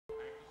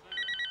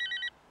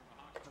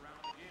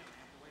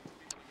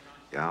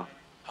Yeah?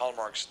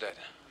 Hallmark's dead.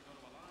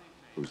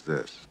 Who's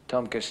this?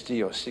 Tom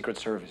Castillo, Secret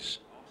Service.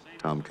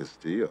 Tom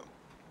Castillo.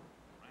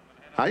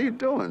 How you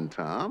doing,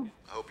 Tom?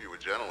 I hope you were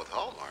gentle with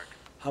Hallmark.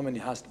 How many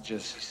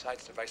hostages,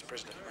 besides the vice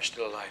president, are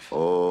still alive?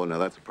 Oh, now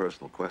that's a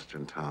personal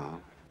question,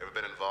 Tom. Ever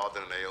been involved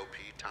in an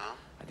AOP, Tom?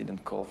 I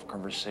didn't call for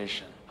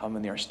conversation. How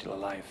many are still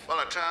alive? Well,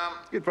 now, Tom,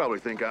 you'd probably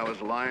think I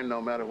was lying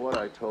no matter what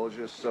I told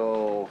you,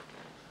 so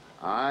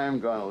I'm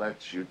gonna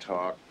let you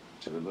talk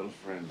to a little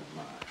friend of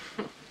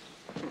mine.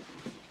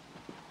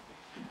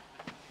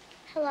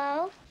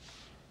 Hello?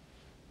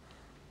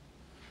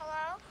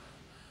 Hello?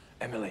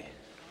 Emily,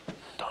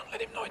 don't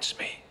let him know it's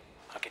me.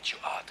 I'll get you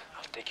out.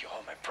 I'll take you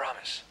home, I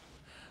promise.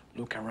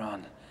 Look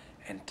around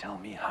and tell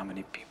me how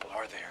many people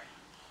are there.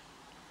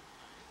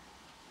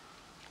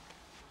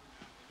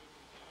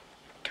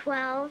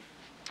 12.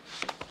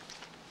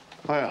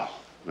 Well,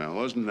 now,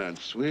 wasn't that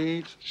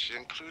sweet? She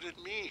included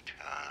me,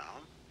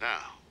 Tom.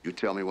 Now, you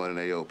tell me what an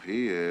AOP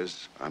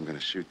is. I'm gonna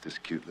shoot this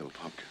cute little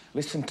pumpkin.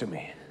 Listen to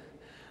me.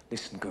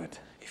 Listen good.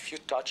 If you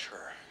touch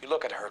her, you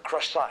look at her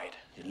cross-eyed,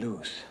 you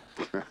lose.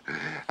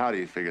 How do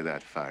you figure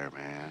that,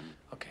 fireman?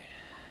 Okay.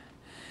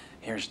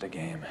 Here's the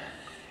game,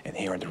 and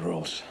here are the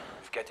rules.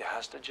 You've got your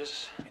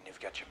hostages, and you've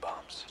got your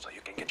bombs, so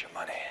you can get your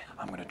money.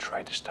 I'm gonna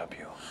try to stop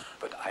you,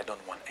 but I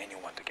don't want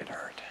anyone to get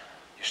hurt.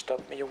 You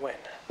stop me, you win.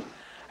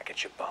 I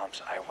get your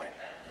bombs, I win.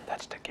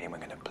 That's the game we're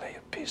gonna play,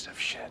 you piece of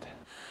shit.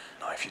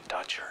 Now, if you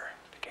touch her,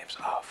 the game's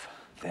off.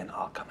 Then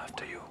I'll come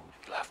after you.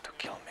 You'll have to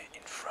kill me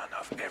in front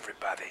of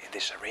everybody in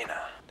this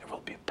arena. There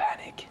will be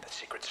panic. The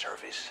Secret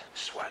Service,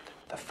 SWAT,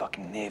 the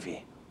fucking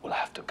Navy will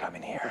have to come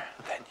in here.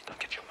 Then you don't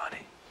get your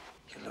money.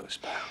 You lose,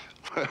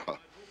 pal. Well,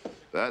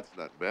 that's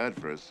not bad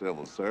for a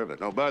civil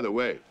servant. Oh, by the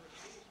way,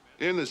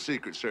 in the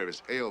Secret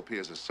Service, AOP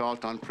is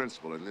assault on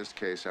principal. In this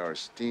case, our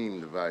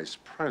esteemed vice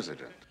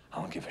president. I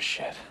don't give a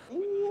shit.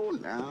 Ooh,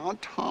 now,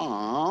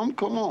 Tom,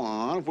 come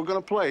on. If we're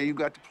gonna play, you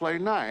got to play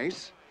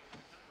nice.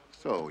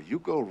 So, you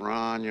go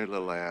run your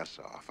little ass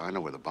off. I know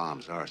where the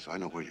bombs are, so I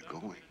know where you're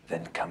going.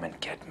 Then come and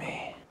get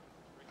me.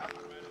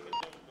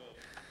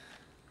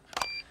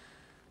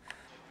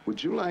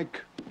 Would you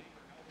like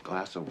a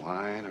glass of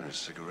wine or a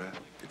cigarette?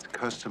 It's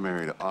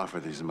customary to offer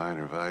these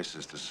minor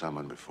vices to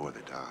someone before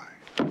they die.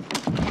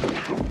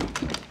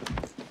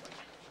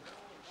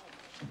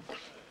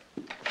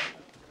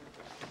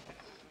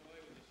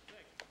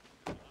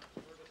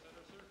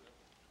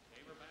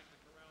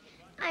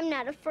 I'm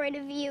not afraid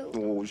of you.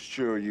 Oh,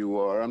 sure you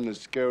are. I'm the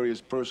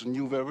scariest person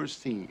you've ever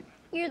seen.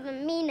 You're the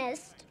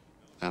meanest.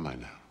 Am I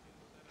now?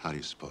 How do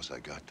you suppose I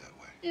got that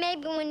way?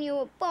 Maybe when you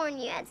were born,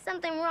 you had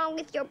something wrong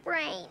with your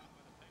brain.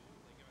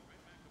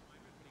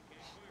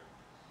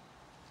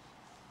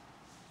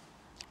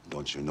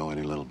 Don't you know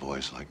any little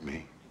boys like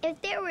me?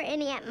 If there were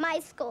any at my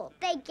school,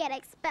 they'd get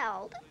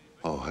expelled.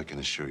 Oh, I can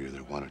assure you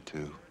there are one or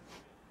two.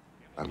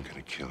 I'm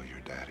gonna kill your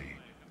daddy.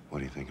 What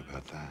do you think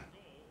about that?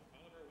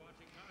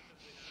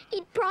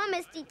 He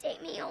promised he'd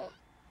take me home.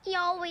 He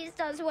always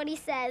does what he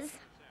says.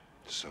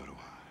 So do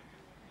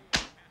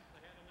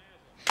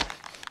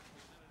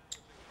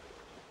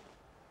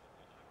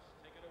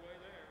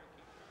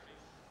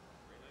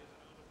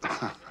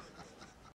I.